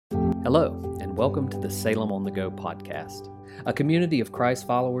Hello, and welcome to the Salem on the Go podcast, a community of Christ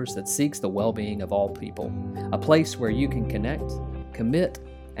followers that seeks the well-being of all people, a place where you can connect, commit,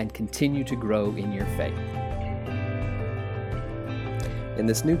 and continue to grow in your faith. In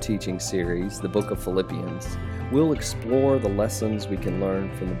this new teaching series, the Book of Philippians, we'll explore the lessons we can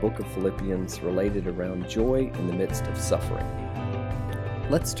learn from the Book of Philippians related around joy in the midst of suffering.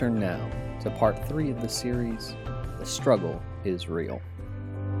 Let's turn now to part 3 of the series, The Struggle is Real.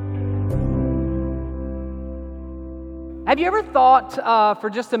 Have you ever thought, for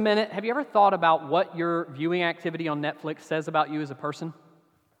just a minute, have you ever thought about what your viewing activity on Netflix says about you as a person?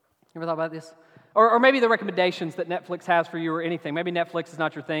 You ever thought about this? Or maybe the recommendations that Netflix has for you or anything. Maybe Netflix is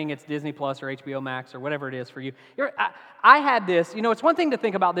not your thing, it's Disney Plus or HBO Max or whatever it is for you. I had this, it's one thing to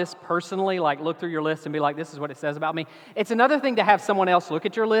think about this personally, like look through your list and be like, this is what it says about me. It's another thing to have someone else look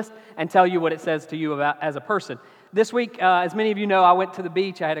at your list and tell you what it says to you about as a person. This week, as many of you know, I went to the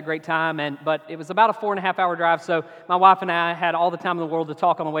beach. I had a great time, but it was about a 4.5-hour drive, so my wife and I had all the time in the world to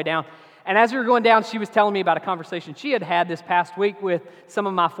talk on the way down. And as we were going down, she was telling me about a conversation she had had this past week with some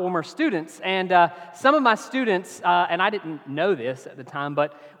of my former students. And some of my students, and I didn't know this at the time,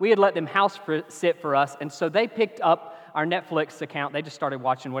 but we had let them house sit for us, and so they picked up our Netflix account. They just started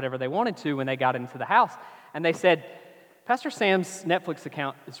watching whatever they wanted to when they got into the house. And they said, Pastor Sam's Netflix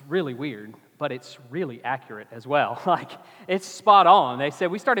account is really weird, but it's really accurate as well. Like, it's spot on. They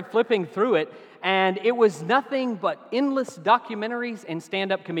said we started flipping through it, and it was nothing but endless documentaries and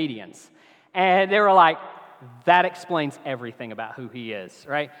stand-up comedians. And they were like, that explains everything about who he is,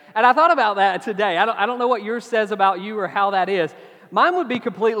 right? And I thought about that today. I don't know what yours says about you or how that is. Mine would be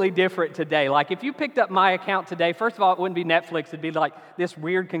completely different today. Like, if you picked up my account today, first of all, it wouldn't be Netflix. It'd be like this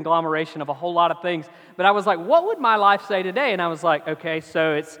weird conglomeration of a whole lot of things. But I was like, what would my life say today? And I was like, okay,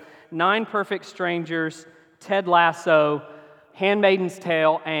 so it's 9 Perfect Strangers, Ted Lasso, Handmaid's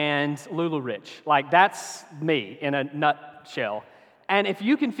Tale, and LuLaRich. Like, that's me in a nutshell. And if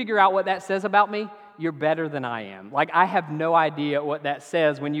you can figure out what that says about me, you're better than I am. Like, I have no idea what that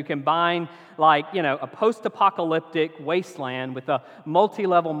says when you combine, a post-apocalyptic wasteland with a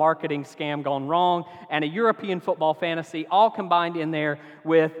multi-level marketing scam gone wrong and a European football fantasy all combined in there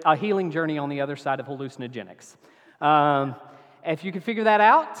with a healing journey on the other side of hallucinogenics. If you can figure that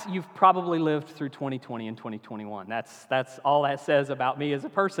out, you've probably lived through 2020 and 2021. That's all that says about me as a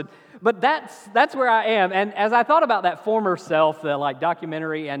person. But that's where I am. And as I thought about that former self, the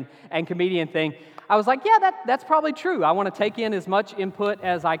documentary and comedian thing, I was like, yeah, that's probably true. I want to take in as much input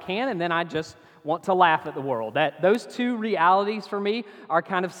as I can, and then I just want to laugh at the world. Those two realities for me are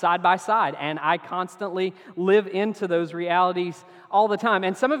kind of side by side, and I constantly live into those realities all the time.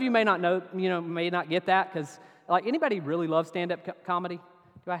 And some of you may not know, may not get that because. Anybody really love stand-up comedy?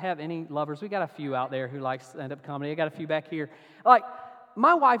 Do I have any lovers? We got a few out there who like stand-up comedy. I got a few back here.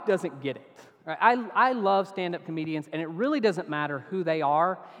 My wife doesn't get it. Right? I love stand-up comedians, and it really doesn't matter who they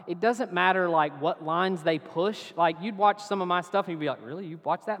are. It doesn't matter, what lines they push. You'd watch some of my stuff, and you'd be like, really? You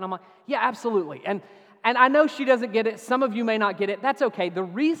watch that? And I'm like, yeah, absolutely. And I know she doesn't get it. Some of you may not get it. That's okay. The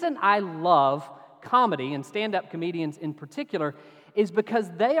reason I love comedy, and stand-up comedians in particular, is because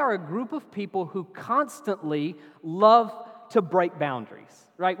they are a group of people who constantly love to break boundaries,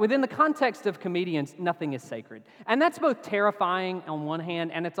 right? Within the context of comedians, nothing is sacred. And that's both terrifying on one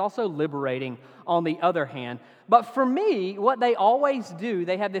hand, and it's also liberating on the other hand. But for me, what they always do,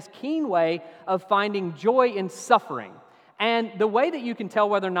 they have this keen way of finding joy in suffering. And the way that you can tell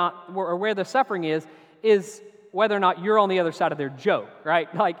whether or not, or where the suffering is whether or not you're on the other side of their joke, right?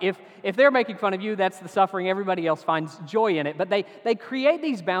 If they're making fun of you, that's the suffering. Everybody else finds joy in it. But they create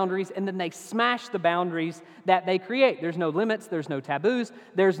these boundaries, and then they smash the boundaries that they create. There's no limits. There's no taboos.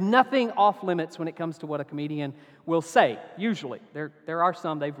 There's nothing off limits when it comes to what a comedian will say, usually. There are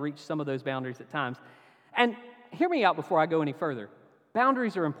some. They've reached some of those boundaries at times. And hear me out before I go any further.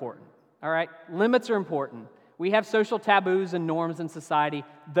 Boundaries are important, all right? Limits are important. We have social taboos and norms in society.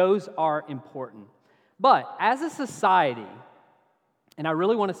 Those are important. But as a society, and I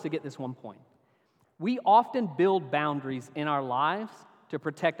really want us to get this one point, we often build boundaries in our lives to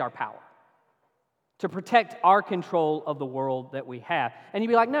protect our power, to protect our control of the world that we have. And you'd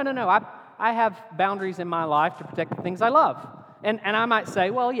be like, no, I have boundaries in my life to protect the things I love. And I might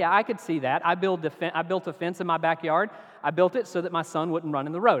say, well, yeah, I could see that. I built a fence in my backyard. I built it so that my son wouldn't run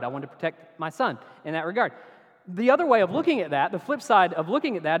in the road. I wanted to protect my son in that regard. The other way of looking at that, the flip side of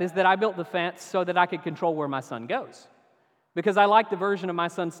looking at that, is that I built the fence so that I could control where my son goes. Because I like the version of my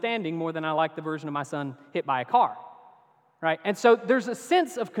son standing more than I like the version of my son hit by a car. Right? And so there's a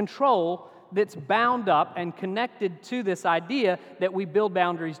sense of control that's bound up and connected to this idea that we build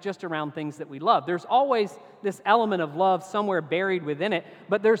boundaries just around things that we love. There's always this element of love somewhere buried within it,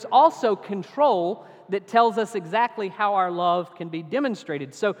 but there's also control that tells us exactly how our love can be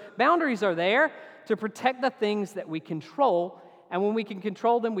demonstrated. So boundaries are there to protect the things that we control, and when we can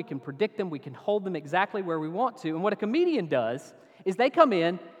control them, we can predict them, we can hold them exactly where we want to. And what a comedian does is they come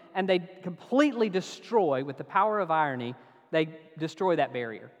in and they completely destroy, with the power of irony, they destroy that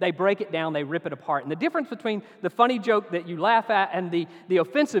barrier. They break it down, they rip it apart. And the difference between the funny joke that you laugh at and the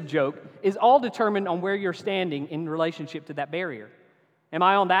offensive joke is all determined on where you're standing in relationship to that barrier. Am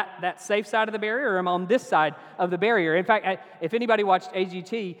I on that safe side of the barrier, or am I on this side of the barrier? In fact, if anybody watched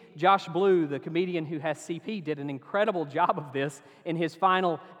AGT, Josh Blue, the comedian who has CP, did an incredible job of this in his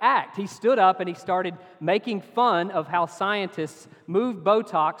final act. He stood up and he started making fun of how scientists moved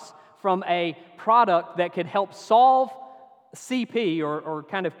Botox from a product that could help solve CP or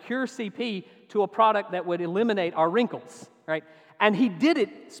kind of cure CP to a product that would eliminate our wrinkles, right? And he did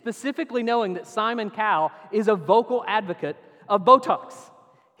it specifically knowing that Simon Cowell is a vocal advocate of Botox.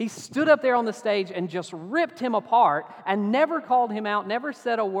 He stood up there on the stage and just ripped him apart and never called him out, never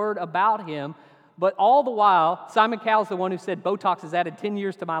said a word about him. But all the while, Simon Cowell's the one who said, Botox has added 10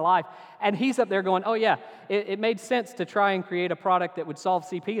 years to my life. And he's up there going, oh yeah, it made sense to try and create a product that would solve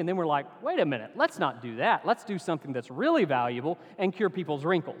CP. And then we're like, wait a minute, let's not do that. Let's do something that's really valuable and cure people's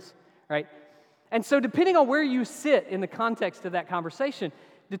wrinkles, right? And so depending on where you sit in the context of that conversation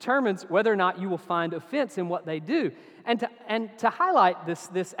determines whether or not you will find offense in what they do. And to highlight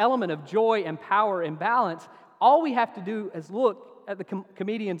this element of joy and power and balance, all we have to do is look at the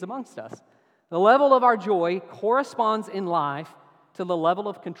comedians amongst us. The level of our joy corresponds in life to the level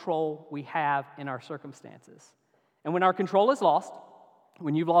of control we have in our circumstances. And when our control is lost,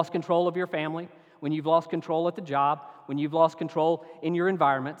 when you've lost control of your family, when you've lost control at the job, when you've lost control in your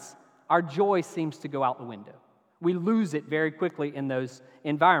environments, our joy seems to go out the window. We lose it very quickly in those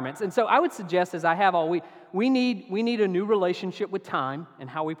environments. And so I would suggest, as I have all week, we need a new relationship with time and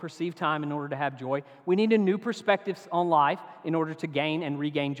how we perceive time in order to have joy. We need a new perspective on life in order to gain and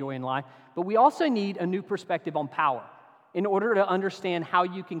regain joy in life. But we also need a new perspective on power in order to understand how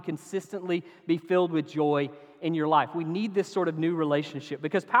you can consistently be filled with joy in your life. We need this sort of new relationship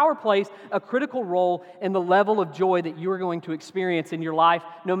because power plays a critical role in the level of joy that you are going to experience in your life,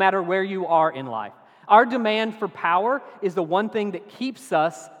 no matter where you are in life. Our demand for power is the one thing that keeps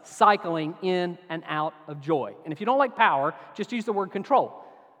us cycling in and out of joy. And if you don't like power, just use the word control.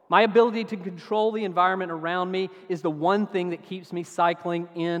 My ability to control the environment around me is the one thing that keeps me cycling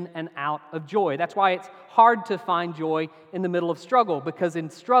in and out of joy. That's why it's hard to find joy in the middle of struggle, because in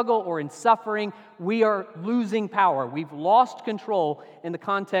struggle or in suffering, we are losing power. We've lost control in the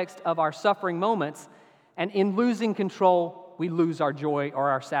context of our suffering moments, and in losing control, we lose our joy or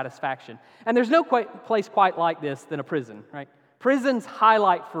our satisfaction. And there's no place quite like this than a prison, right? Prisons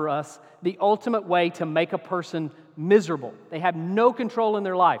highlight for us the ultimate way to make a person miserable. They have no control in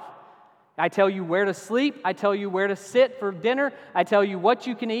their life. I tell you where to sleep. I tell you where to sit for dinner. I tell you what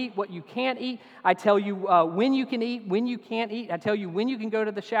you can eat, what you can't eat. I tell you when you can eat, when you can't eat. I tell you when you can go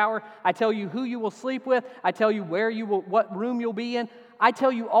to the shower. I tell you who you will sleep with. I tell you what room you'll be in. I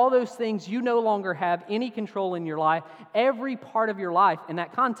tell you all those things. You no longer have any control in your life. Every part of your life in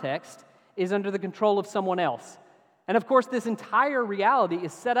that context is under the control of someone else. And of course, this entire reality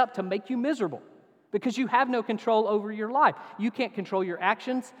is set up to make you miserable because you have no control over your life. You can't control your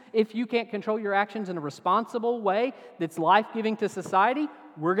actions. If you can't control your actions in a responsible way that's life-giving to society,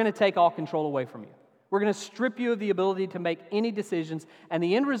 we're going to take all control away from you. We're going to strip you of the ability to make any decisions, and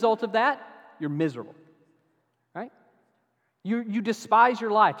the end result of that, you're miserable, right? You despise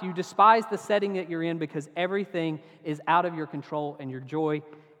your life. You despise the setting that you're in because everything is out of your control and your joy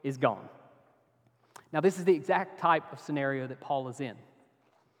is gone. Now, this is the exact type of scenario that Paul is in.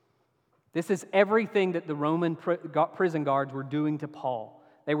 This is everything that the Roman prison guards were doing to Paul.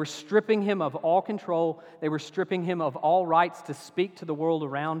 They were stripping him of all control. They were stripping him of all rights to speak to the world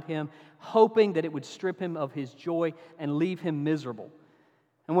around him, hoping that it would strip him of his joy and leave him miserable.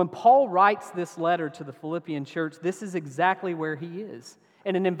 And when Paul writes this letter to the Philippian church, this is exactly where he is.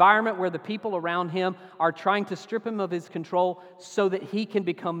 In an environment where the people around him are trying to strip him of his control so that he can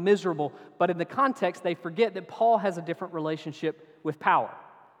become miserable. But in the context, they forget that Paul has a different relationship with power.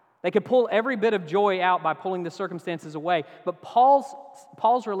 They could pull every bit of joy out by pulling the circumstances away, but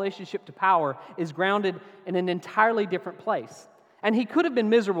Paul's relationship to power is grounded in an entirely different place. And he could have been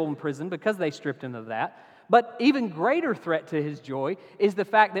miserable in prison because they stripped him of that. But even greater threat to his joy is the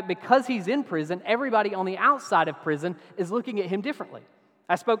fact that because he's in prison, everybody on the outside of prison is looking at him differently.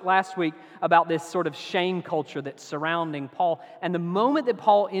 I spoke last week about this sort of shame culture that's surrounding Paul, and the moment that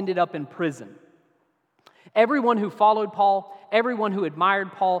Paul ended up in prison, everyone who followed Paul, everyone who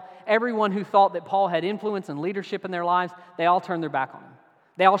admired Paul, everyone who thought that Paul had influence and leadership in their lives, they all turned their back on him.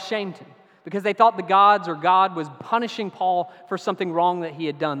 They all shamed him because they thought the gods or God was punishing Paul for something wrong that he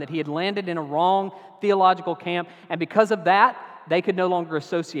had done, that he had landed in a wrong theological camp, and because of that, they could no longer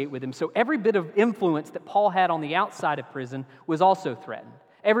associate with him. So every bit of influence that Paul had on the outside of prison was also threatened.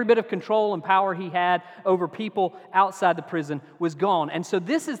 Every bit of control and power he had over people outside the prison was gone. And so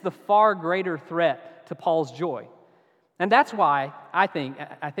this is the far greater threat to Paul's joy. And that's why I think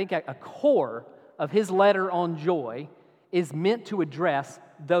at a core of his letter on joy is meant to address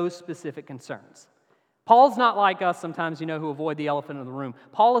those specific concerns. Paul's not like us sometimes, who avoid the elephant in the room.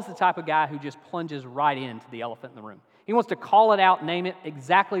 Paul is the type of guy who just plunges right into the elephant in the room. He wants to call it out, name it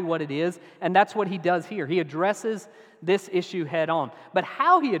exactly what it is, and that's what he does here. He addresses this issue head on. But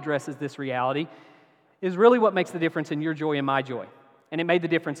how he addresses this reality is really what makes the difference in your joy and my joy. And it made the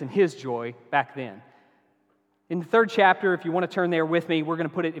difference in his joy back then. In the 3rd chapter, if you want to turn there with me, we're going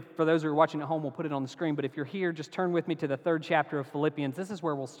to put it, for those who are watching at home, we'll put it on the screen. But if you're here, just turn with me to the 3rd chapter of Philippians. This is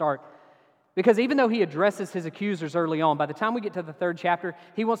where we'll start. Because even though he addresses his accusers early on, by the time we get to the 3rd chapter,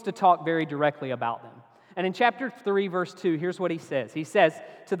 he wants to talk very directly about them. And in chapter 3, verse 2, here's what he says. He says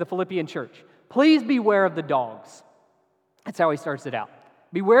to the Philippian church, "Please beware of the dogs." That's how he starts it out.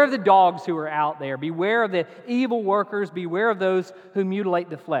 Beware of the dogs who are out there. Beware of the evil workers. Beware of those who mutilate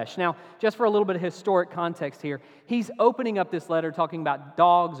the flesh. Now, just for a little bit of historic context here, he's opening up this letter talking about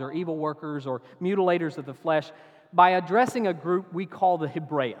dogs or evil workers or mutilators of the flesh by addressing a group we call the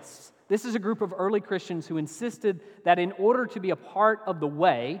Hebraists. This is a group of early Christians who insisted that in order to be a part of the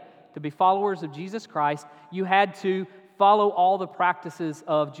way, to be followers of Jesus Christ, you had to follow all the practices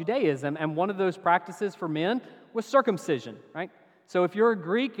of Judaism. And one of those practices for men was circumcision, right? So if you're a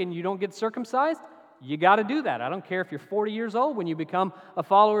Greek and you don't get circumcised, you got to do that. I don't care if you're 40 years old when you become a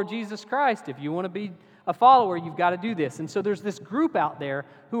follower of Jesus Christ. If you want to be a follower, you've got to do this. And so there's this group out there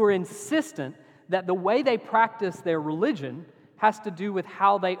who are insistent that the way they practice their religion has to do with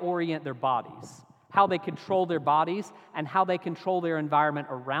how they orient their bodies, how they control their bodies, and how they control their environment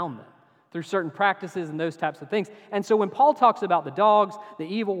around them through certain practices and those types of things. And so when Paul talks about the dogs, the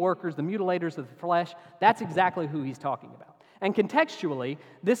evil workers, the mutilators of the flesh, that's exactly who he's talking about. And contextually,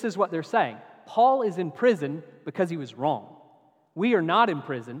 this is what they're saying. Paul is in prison because he was wrong. We are not in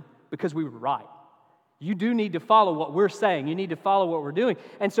prison because we were right. You do need to follow what we're saying. You need to follow what we're doing.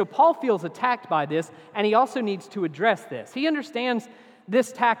 And so Paul feels attacked by this, and he also needs to address this. He understands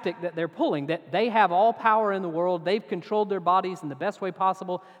this tactic that they're pulling, that they have all power in the world. They've controlled their bodies in the best way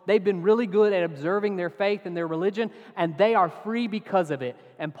possible. They've been really good at observing their faith and their religion, and they are free because of it.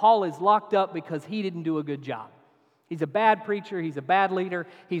 And Paul is locked up because he didn't do a good job. He's a bad preacher, he's a bad leader,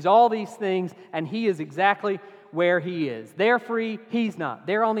 he's all these things, and he is exactly where he is. They're free, he's not.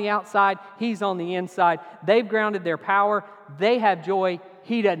 They're on the outside, he's on the inside. They've grounded their power, they have joy,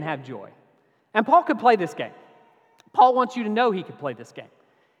 he doesn't have joy. And Paul could play this game. Paul wants you to know he could play this game.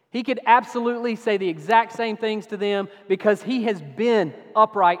 He could absolutely say the exact same things to them because he has been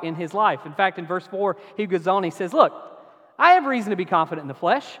upright in his life. In fact, in verse 4, he goes on, he says, "Look, I have reason to be confident in the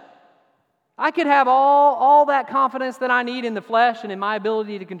flesh. I could have all that confidence that I need in the flesh and in my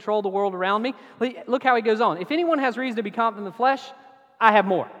ability to control the world around me." Look how he goes on. If anyone has reason to be confident in the flesh, I have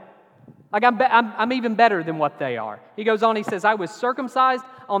more. Like I'm even better than what they are. He goes on, he says, "I was circumcised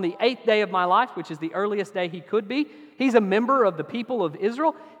on the 8th day of my life," which is the earliest day he could be. He's a member of the people of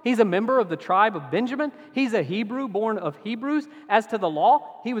Israel. He's a member of the tribe of Benjamin. He's a Hebrew born of Hebrews. As to the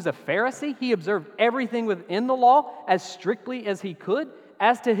law, he was a Pharisee. He observed everything within the law as strictly as he could.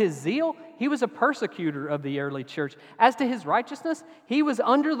 As to his zeal, he was a persecutor of the early church. As to his righteousness, he was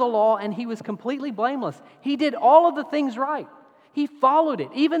under the law and he was completely blameless. He did all of the things right. He followed it.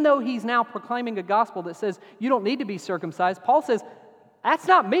 Even though he's now proclaiming a gospel that says you don't need to be circumcised, Paul says, that's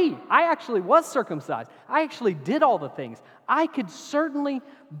not me. I actually was circumcised. I actually did all the things. I could certainly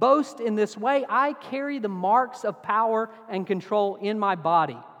boast in this way. I carry the marks of power and control in my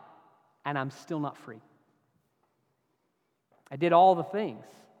body, and I'm still not free. I did all the things,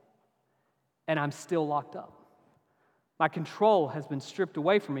 and I'm still locked up. My control has been stripped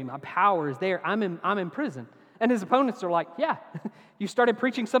away from me. My power is there. I'm in prison. And his opponents are like, yeah, you started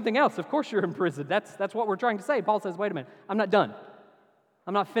preaching something else. Of course you're in prison. That's what we're trying to say. Paul says, wait a minute, I'm not done.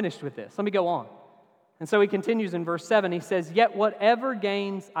 I'm not finished with this. Let me go on. And so he continues in verse 7. He says, "Yet whatever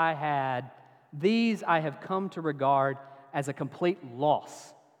gains I had, these I have come to regard as a complete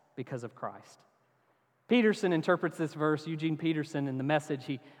loss because of Christ." Peterson interprets this verse, Eugene Peterson, in the Message.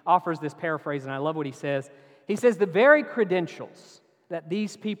 He offers this paraphrase, and I love what he says. He says, "The very credentials that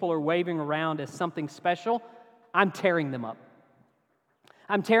these people are waving around as something special, I'm tearing them up.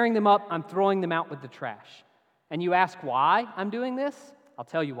 I'm tearing them up, I'm throwing them out with the trash. And you ask why I'm doing this? I'll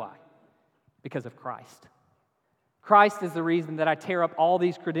tell you why. Because of Christ. Christ is the reason that I tear up all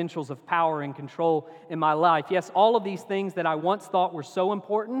these credentials of power and control in my life. Yes, all of these things that I once thought were so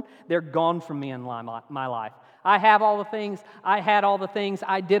important, they're gone from me in my life. I have all the things, I had all the things,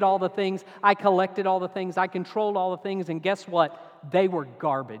 I did all the things, I collected all the things, I controlled all the things, and guess what? They were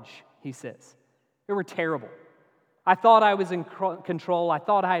garbage, he says. They were terrible. I thought I was in control. I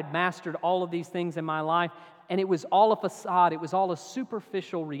thought I had mastered all of these things in my life, and it was all a facade. It was all a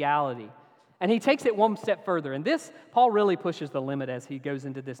superficial reality. And he takes it one step further. And this, Paul really pushes the limit as he goes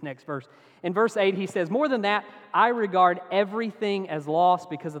into this next verse. In verse 8, he says, "More than that, I regard everything as lost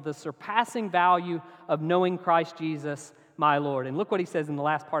because of the surpassing value of knowing Christ Jesus, my Lord." And look what he says in the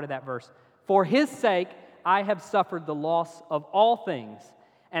last part of that verse. "For his sake, I have suffered the loss of all things,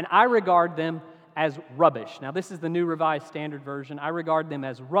 and I regard them as rubbish." Now, this is the New Revised Standard Version. "I regard them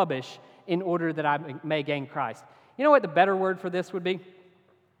as rubbish in order that I may gain Christ." You know what the better word for this would be?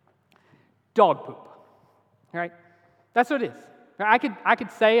 Dog poop. All right? That's what it is. I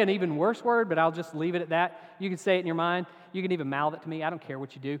could say an even worse word, but I'll just leave it at that. You can say it in your mind. You can even mouth it to me. I don't care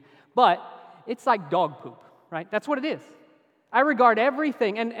what you do. But it's like dog poop, right? That's what it is. I regard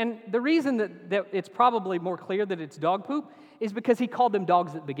everything, and the reason that it's probably more clear that it's dog poop is because he called them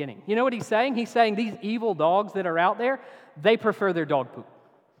dogs at the beginning. You know what he's saying? He's saying these evil dogs that are out there, they prefer their dog poop.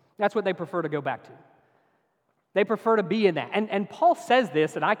 That's what they prefer to go back to. They prefer to be in that. And Paul says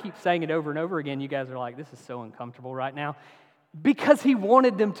this, and I keep saying it over and over again. You guys are like, this is so uncomfortable right now. Because he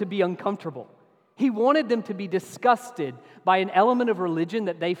wanted them to be uncomfortable. He wanted them to be disgusted by an element of religion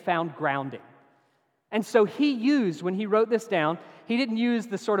that they found grounding. And so he used, when he wrote this down, he didn't use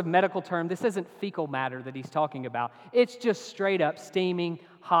the sort of medical term. This isn't fecal matter that he's talking about. It's just straight up steaming,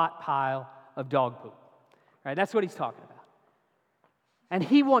 hot pile of dog poop. Right? That's what he's talking about. And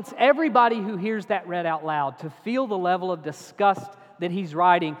he wants everybody who hears that read out loud to feel the level of disgust that he's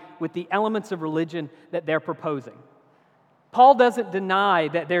writing with the elements of religion that they're proposing. Paul doesn't deny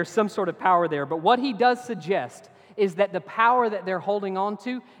that there's some sort of power there, but what he does suggest is that the power that they're holding on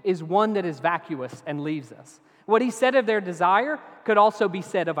to is one that is vacuous and leaves us. What he said of their desire could also be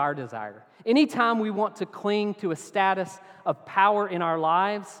said of our desire. Anytime we want to cling to a status of power in our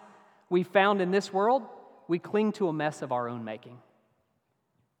lives we found in this world, we cling to a mess of our own making.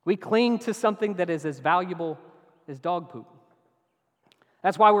 We cling to something that is as valuable as dog poop.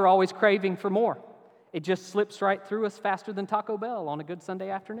 That's why we're always craving for more. It just slips right through us faster than Taco Bell on a good Sunday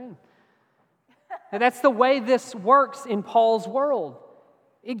afternoon. And that's the way this works in Paul's world.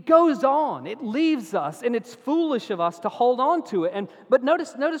 It goes on. It leaves us, and it's foolish of us to hold on to it. But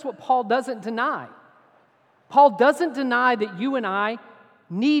notice what Paul doesn't deny. Paul doesn't deny that you and I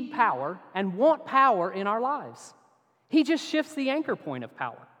need power and want power in our lives. He just shifts the anchor point of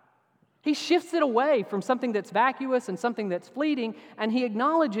power. He shifts it away from something that's vacuous and something that's fleeting, and he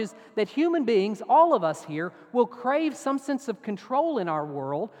acknowledges that human beings, all of us here, will crave some sense of control in our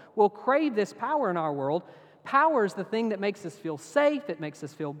world, will crave this power in our world. Power is the thing that makes us feel safe, it makes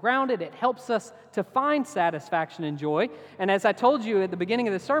us feel grounded, it helps us to find satisfaction and joy. And as I told you at the beginning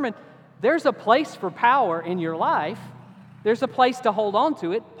of the sermon, there's a place for power in your life. There's a place to hold on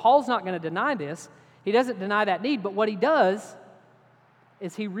to it. Paul's not going to deny this. He doesn't deny that need, but what he does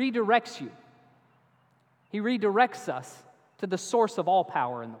is he redirects you. He redirects us to the source of all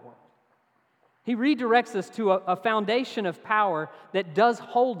power in the world. He redirects us to a foundation of power that does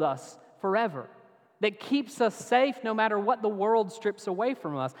hold us forever, that keeps us safe no matter what the world strips away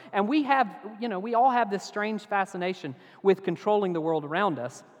from us. And we all have this strange fascination with controlling the world around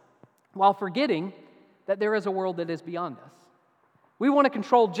us while forgetting that there is a world that is beyond us. We want to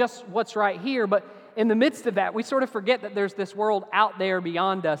control just what's right here, but in the midst of that, we sort of forget that there's this world out there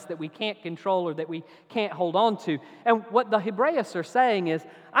beyond us that we can't control or that we can't hold on to. And what the Hebraists are saying is,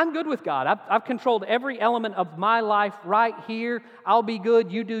 I'm good with God. I've controlled every element of my life right here. I'll be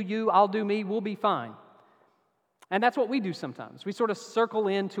good, you do you, I'll do me, we'll be fine. And that's what we do sometimes. We sort of circle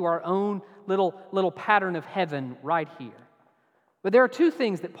into our own little pattern of heaven right here. But there are two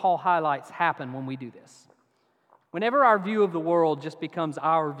things that Paul highlights happen when we do this. Whenever our view of the world just becomes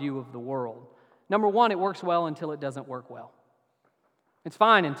our view of the world, number one, it works well until it doesn't work well. It's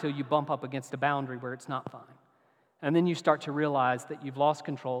fine until you bump up against a boundary where it's not fine. And then you start to realize that you've lost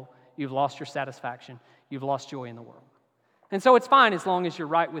control, you've lost your satisfaction, you've lost joy in the world. And so it's fine as long as you're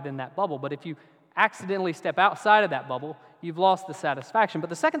right within that bubble. But if you accidentally step outside of that bubble, you've lost the satisfaction. But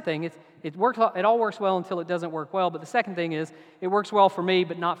the second thing is, it all works well until it doesn't work well. But the second thing is, it works well for me,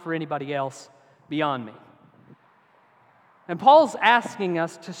 but not for anybody else beyond me. And Paul's asking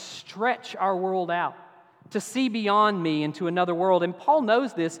us to stretch our world out, to see beyond me into another world. And Paul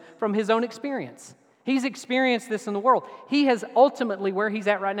knows this from his own experience. He's experienced this in the world. He has ultimately, where he's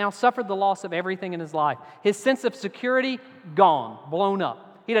at right now, suffered the loss of everything in his life. His sense of security, gone, blown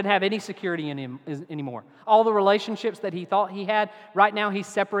up. He doesn't have any security in him anymore. All the relationships that he thought he had, right now he's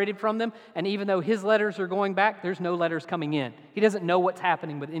separated from them. And even though his letters are going back, there's no letters coming in. He doesn't know what's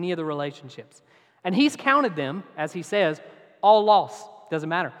happening with any of the relationships. And he's counted them, as he says, all loss. Doesn't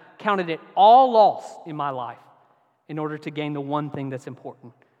matter. Counted it all loss in my life in order to gain the one thing that's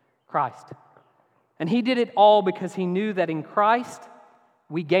important, Christ. And he did it all because he knew that in Christ,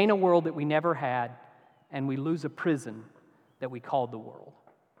 we gain a world that we never had, and we lose a prison that we called the world.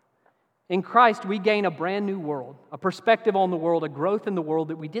 In Christ, we gain a brand new world, a perspective on the world, a growth in the world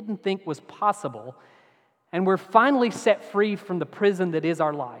that we didn't think was possible, and we're finally set free from the prison that is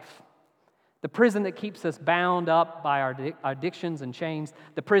our life. The prison that keeps us bound up by our addictions and chains,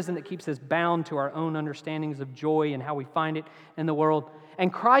 the prison that keeps us bound to our own understandings of joy and how we find it in the world.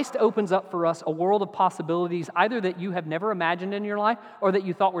 And Christ opens up for us a world of possibilities, either that you have never imagined in your life or that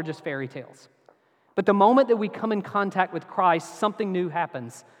you thought were just fairy tales. But the moment that we come in contact with Christ, something new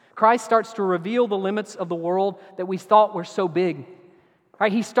happens. Christ starts to reveal the limits of the world that we thought were so big.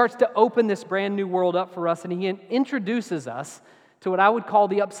 Right? He starts to open this brand new world up for us, and he introduces us to what I would call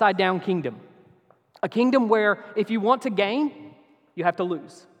the upside down kingdom. A kingdom where if you want to gain, you have to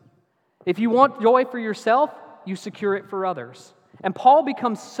lose. If you want joy for yourself, you secure it for others. And Paul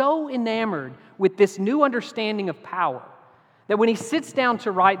becomes so enamored with this new understanding of power that when he sits down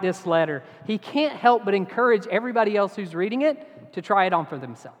to write this letter, he can't help but encourage everybody else who's reading it to try it on for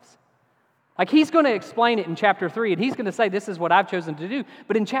themselves. Like he's going to explain it in chapter 3, and he's going to say, this is what I've chosen to do.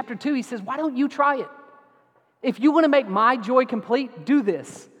 But in chapter 2, he says, why don't you try it? If you want to make my joy complete, do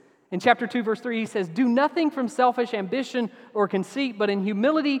this. In chapter 2, verse 3, he says, do nothing from selfish ambition or conceit, but in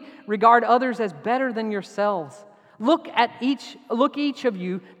humility regard others as better than yourselves. Look each of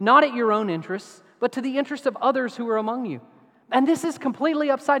you, not at your own interests, but to the interest of others who are among you. And this is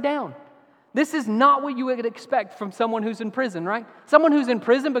completely upside down. This is not what you would expect from someone who's in prison, right? Someone who's in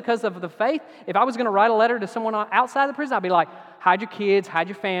prison because of the faith. If I was going to write a letter to someone outside the prison, I'd be like, hide your kids, hide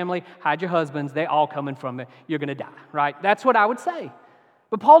your family, hide your husbands. They're all coming from it. You're going to die, right? That's what I would say.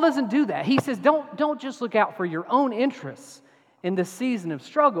 But Paul doesn't do that. He says, don't just look out for your own interests in this season of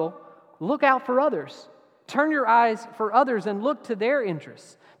struggle. Look out for others. Turn your eyes for others and look to their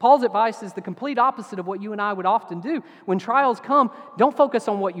interests. Paul's advice is the complete opposite of what you and I would often do. When trials come, don't focus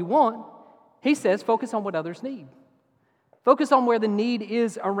on what you want. He says, focus on what others need. Focus on where the need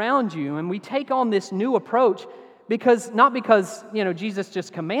is around you. And we take on this new approach not because Jesus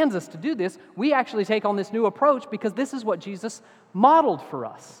just commands us to do this. We actually take on this new approach because this is what Jesus modeled for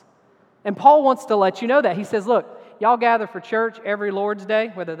us. And Paul wants to let you know that. He says, look, y'all gather for church every Lord's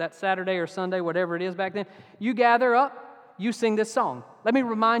Day, whether that's Saturday or Sunday, whatever it is back then. You gather up, you sing this song. Let me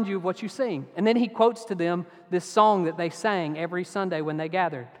remind you of what you sing. And then he quotes to them this song that they sang every Sunday when they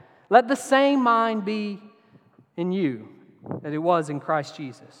gathered. Let the same mind be in you that it was in Christ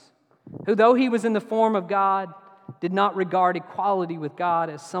Jesus, who though he was in the form of God, did not regard equality with God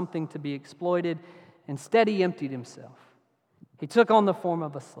as something to be exploited. Instead, he emptied himself. He took on the form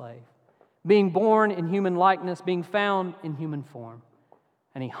of a slave, being born in human likeness, being found in human form.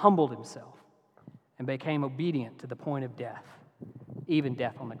 And he humbled himself and became obedient to the point of death, even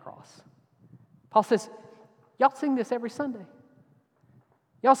death on the cross. Paul says, y'all sing this every Sunday.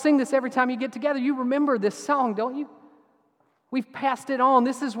 Y'all sing this every time you get together. You remember this song, don't you? We've passed it on.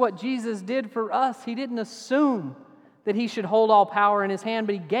 This is what Jesus did for us. He didn't assume that he should hold all power in his hand,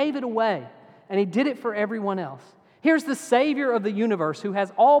 but he gave it away, and he did it for everyone else. Here's the Savior of the universe who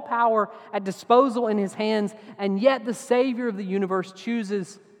has all power at disposal in his hands, and yet the Savior of the universe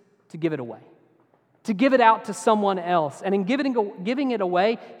chooses to give it away, to give it out to someone else. And in giving it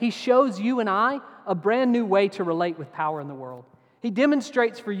away, he shows you and I a brand new way to relate with power in the world. He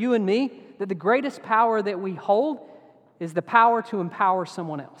demonstrates for you and me that the greatest power that we hold is the power to empower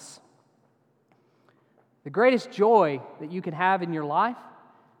someone else. The greatest joy that you can have in your life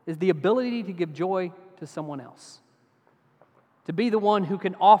is the ability to give joy to someone else. To be the one who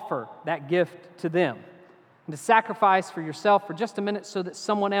can offer that gift to them. And to sacrifice for yourself for just a minute so that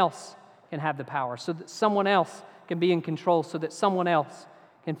someone else can have the power. So that someone else can be in control. So that someone else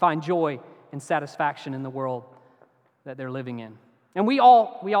can find joy and satisfaction in the world that they're living in. And we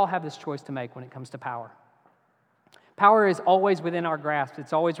all have this choice to make when it comes to power. Power is always within our grasp.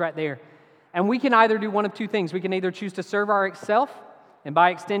 It's always right there. And we can either do one of two things. We can either choose to serve ourselves, and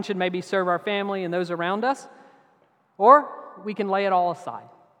by extension, maybe serve our family and those around us, or we can lay it all aside.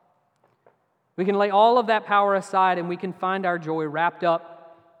 We can lay all of that power aside and we can find our joy wrapped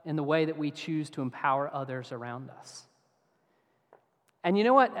up in the way that we choose to empower others around us. And you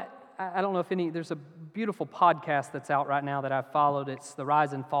know what? I don't know if there's a beautiful podcast that's out right now that I've followed. It's The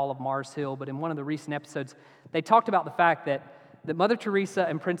Rise and Fall of Mars Hill. But in one of the recent episodes, they talked about the fact that Mother Teresa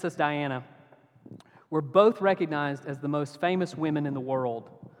and Princess Diana were both recognized as the most famous women in the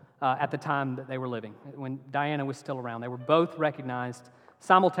world at the time that they were living. When Diana was still around, they were both recognized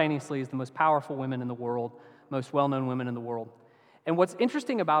simultaneously as the most powerful women in the world, most well-known women in the world. And what's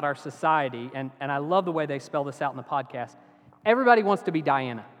interesting about our society, and I love the way they spell this out in the podcast, everybody wants to be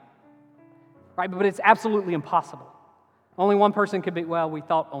Diana, right? But it's absolutely impossible. Only one person could be, we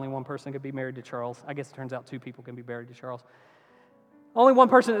thought only one person could be married to Charles. I guess it turns out two people can be married to Charles. Only one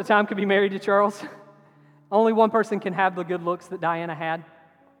person at the time could be married to Charles. Only one person can have the good looks that Diana had.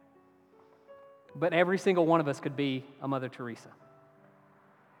 But every single one of us could be a Mother Teresa.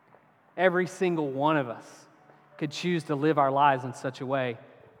 Every single one of us could choose to live our lives in such a way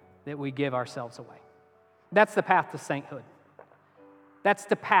that we give ourselves away. That's the path to sainthood. That's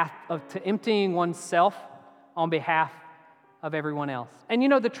the path to emptying oneself on behalf of everyone else. And you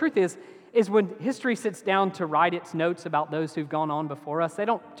know, the truth is when history sits down to write its notes about those who've gone on before us, they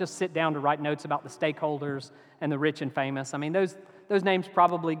don't just sit down to write notes about the stakeholders and the rich and famous. I mean, those names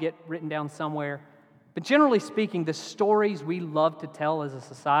probably get written down somewhere. But generally speaking, the stories we love to tell as a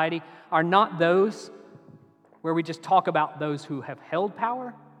society are not those where we just talk about those who have held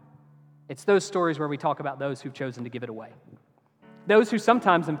power. It's those stories where we talk about those who've chosen to give it away. Those who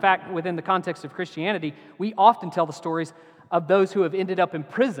sometimes, in fact, within the context of Christianity, we often tell the stories of those who have ended up in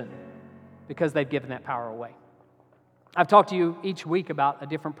prison because they've given that power away. I've talked to you each week about a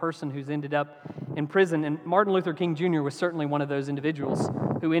different person who's ended up in prison, and Martin Luther King Jr. was certainly one of those individuals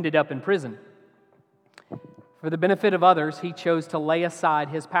who ended up in prison. For the benefit of others, he chose to lay aside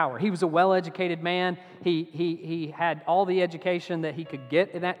his power. He was a well-educated man. He had all the education that he could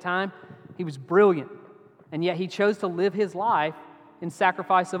get in that time. He was brilliant, and yet he chose to live his life in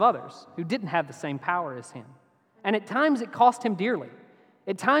sacrifice of others who didn't have the same power as him. And at times it cost him dearly.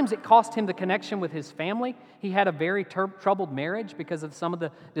 At times it cost him the connection with his family. He had a very troubled marriage because of some of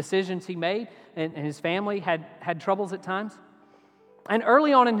the decisions he made, and his family had troubles at times. And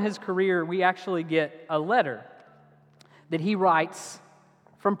early on in his career, we actually get a letter that he writes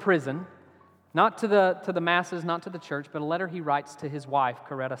from prison, not to the masses, not to the church, but a letter he writes to his wife,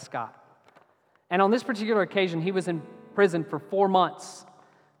 Coretta Scott. And on this particular occasion, he was in prison for 4 months.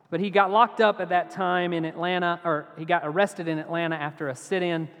 But he got locked up at that time in Atlanta, or he got arrested in Atlanta after a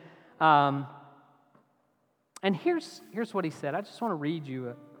sit-in. And here's what he said. I just want to read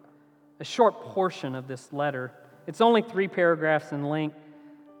you a short portion of this letter. It's only 3 paragraphs in length.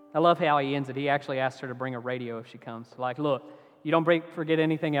 I love how he ends it. He actually asked her to bring a radio if she comes. Like, look, you don't forget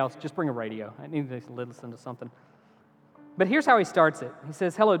anything else, just bring a radio. I need to listen to something. But here's how he starts it. He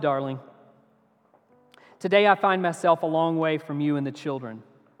says, "Hello, darling. Today I find myself a long way from you and the children.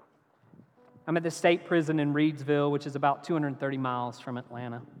 I'm at the state prison in Reidsville, which is about 230 miles from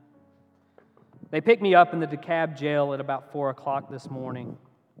Atlanta. They picked me up in the DeKalb jail at about 4 o'clock this morning.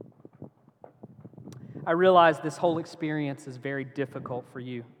 I realize this whole experience is very difficult for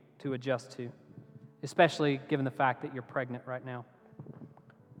you to adjust to, especially given the fact that you're pregnant right now.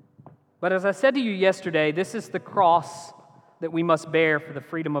 But as I said to you yesterday, this is the cross that we must bear for the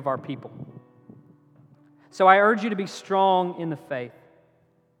freedom of our people. So I urge you to be strong in the faith,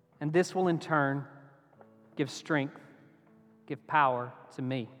 and this will in turn give strength, give power to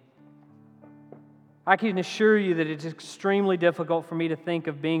me. I can assure you that it's extremely difficult for me to think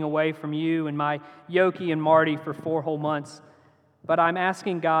of being away from you and my Yoki and Marty for 4 whole months, but I'm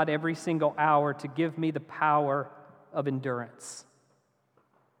asking God every single hour to give me the power of endurance.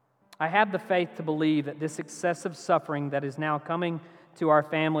 I have the faith to believe that this excessive suffering that is now coming to our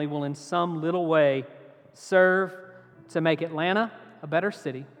family will in some little way serve to make Atlanta a better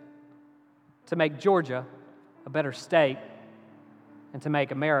city, to make Georgia a better state, and to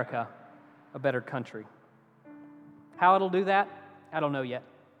make America a better country. How it'll do that, I don't know yet.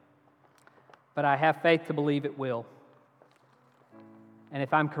 But I have faith to believe it will. And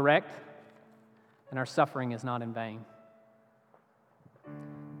if I'm correct, then our suffering is not in vain."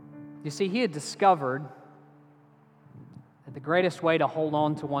 You see, he had discovered that the greatest way to hold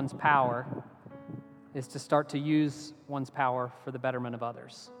on to one's power is to start to use one's power for the betterment of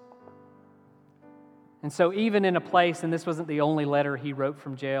others. And so even in a place, and this wasn't the only letter he wrote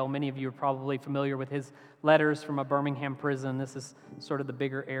from jail, many of you are probably familiar with his letters from a Birmingham prison. This is sort of the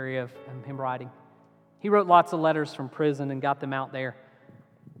bigger area of him writing. He wrote lots of letters from prison and got them out there.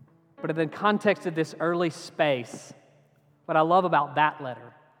 But in the context of this early space, what I love about that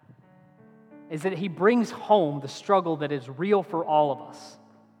letter is that he brings home the struggle that is real for all of us.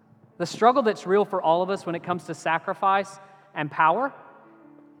 The struggle that's real for all of us when it comes to sacrifice and power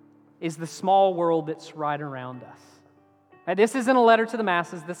is the small world that's right around us. Now, this isn't a letter to the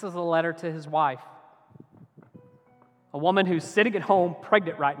masses. This is a letter to his wife, a woman who's sitting at home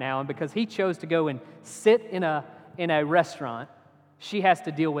pregnant right now, and because he chose to go and sit in a restaurant, she has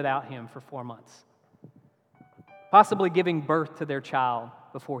to deal without him for 4 months, possibly giving birth to their child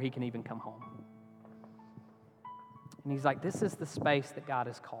before he can even come home. And he's like, this is the space that God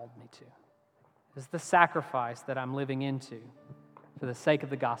has called me to. This is the sacrifice that I'm living into for the sake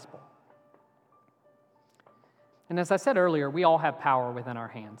of the gospel. And as I said earlier, we all have power within our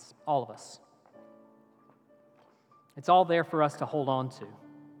hands, all of us. It's all there for us to hold on to.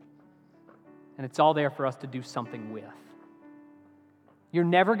 And it's all there for us to do something with. You're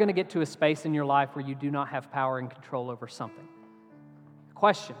never going to get to a space in your life where you do not have power and control over something. The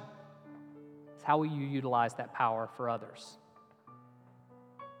question is, how will you utilize that power for others?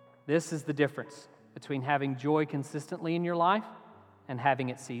 This is the difference between having joy consistently in your life and having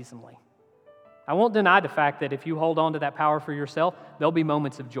it seasonally. I won't deny the fact that if you hold on to that power for yourself, there'll be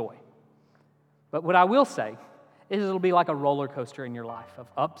moments of joy. But what I will say is it'll be like a roller coaster in your life of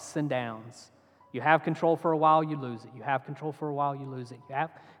ups and downs. You have control for a while, you lose it. You have control for a while, you lose it. You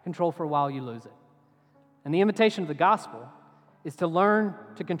have control for a while, you lose it. And the invitation of the gospel is to learn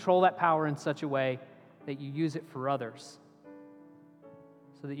to control that power in such a way that you use it for others,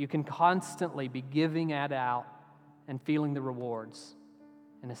 so that you can constantly be giving it out and feeling the rewards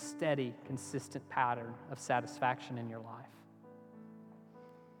in a steady, consistent pattern of satisfaction in your life.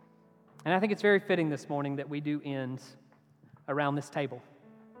 And I think it's very fitting this morning that we do end around this table.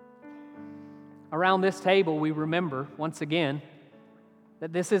 Around this table, we remember, once again,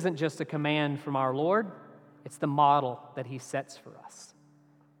 that this isn't just a command from our Lord, it's the model that he sets for us.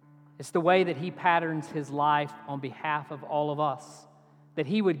 It's the way that he patterns his life on behalf of all of us, that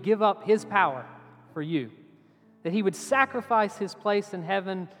he would give up his power for you, that he would sacrifice his place in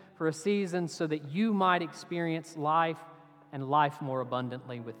heaven for a season so that you might experience life and life more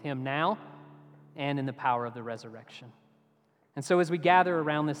abundantly with him now and in the power of the resurrection. And so as we gather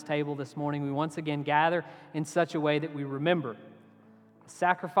around this table this morning, we once again gather in such a way that we remember the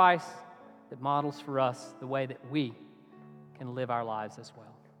sacrifice that models for us the way that we can live our lives as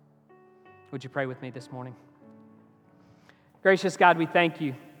well. Would you pray with me this morning? Gracious God, we thank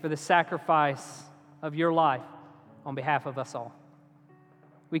you for the sacrifice of your life on behalf of us all.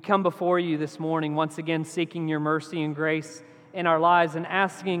 We come before you this morning once again seeking your mercy and grace in our lives and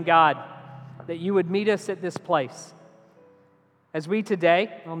asking, God, that you would meet us at this place. As we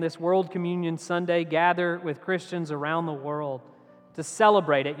today, on this World Communion Sunday, gather with Christians around the world to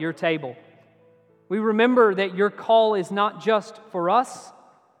celebrate at your table, we remember that your call is not just for us,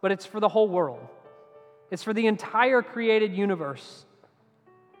 but it's for the whole world. It's for the entire created universe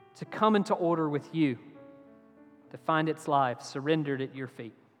to come into order with you, to find its life surrendered at your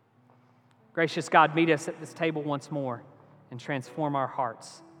feet. Gracious God, meet us at this table once more and transform our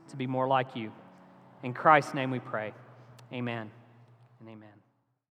hearts to be more like you. In Christ's name we pray. Amen and amen.